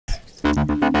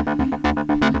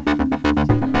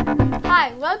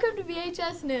Hi, welcome to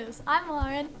BHS News. I'm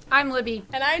Lauren. I'm Libby.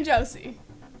 And I'm Josie.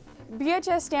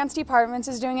 BHS Dance Departments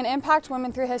is doing an Impact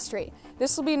Women Through History.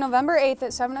 This will be November 8th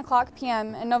at 7 o'clock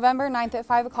p.m. and November 9th at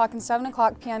 5 o'clock and 7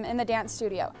 o'clock p.m. in the dance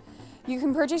studio. You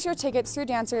can purchase your tickets through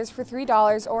dancers for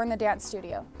 $3 or in the dance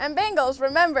studio. And Bengals,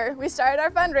 remember, we started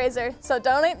our fundraiser, so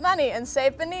donate money and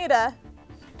save Benita.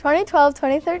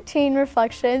 2012-2013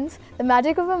 Reflections, The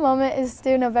Magic of a Moment is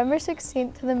due November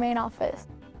 16th to the main office.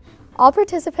 All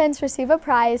participants receive a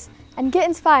prize and get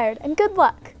inspired, and good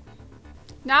luck.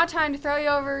 Now time to throw you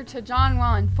over to John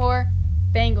Wallen for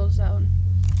Bengal Zone.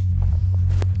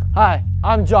 Hi,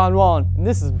 I'm John Wallen, and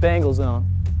this is Bengal Zone.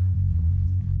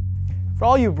 For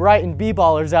all you Brighton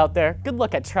B-ballers out there, good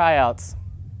luck at tryouts.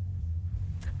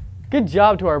 Good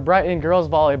job to our Brighton girls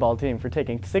volleyball team for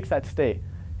taking 6th at state.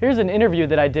 Here's an interview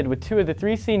that I did with 2 of the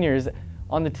 3 seniors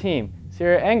on the team,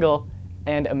 Sierra Engel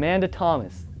and Amanda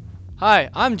Thomas.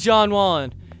 Hi, I'm John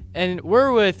Wallen, and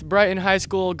we're with Brighton High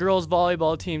School girls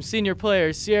volleyball team senior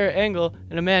players Sierra Engel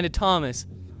and Amanda Thomas.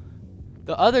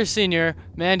 The other senior,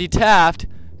 Mandy Taft,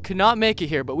 could not make it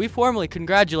here, but we formally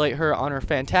congratulate her on her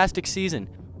fantastic season.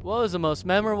 What was the most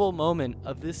memorable moment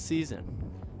of this season?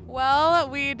 Well,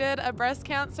 we did a breast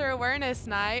cancer awareness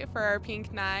night for our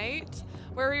pink night,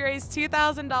 where we raised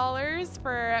 $2,000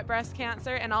 for breast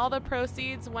cancer, and all the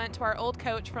proceeds went to our old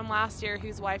coach from last year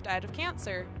whose wife died of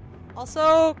cancer.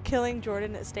 Also, killing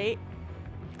Jordan at state,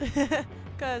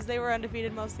 because they were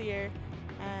undefeated most of the year,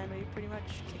 and we pretty much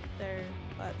kicked their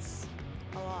butts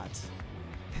a lot.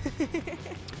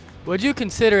 Would you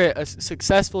consider it a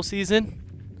successful season?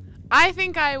 I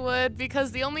think I would,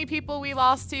 because the only people we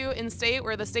lost to in state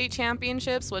were the state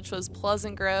championships, which was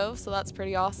Pleasant Grove, so that's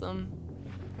pretty awesome.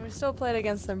 And we still played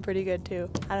against them pretty good too.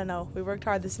 I don't know, we worked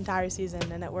hard this entire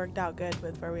season and it worked out good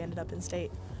with where we ended up in state.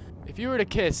 If you were to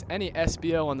kiss any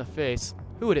SBO on the face,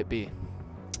 who would it be?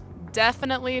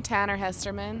 Definitely Tanner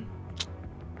Hesterman.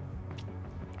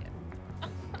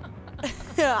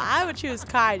 I would choose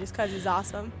Kai just because he's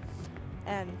awesome.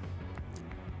 And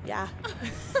yeah.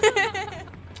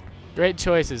 Great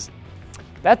choices.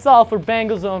 That's all for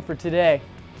Bengal Zone for today.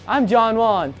 I'm John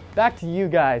Wallen. Back to you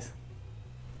guys.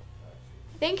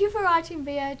 Thank you for watching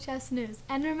BHS News,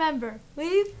 and remember,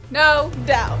 leave No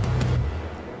doubt.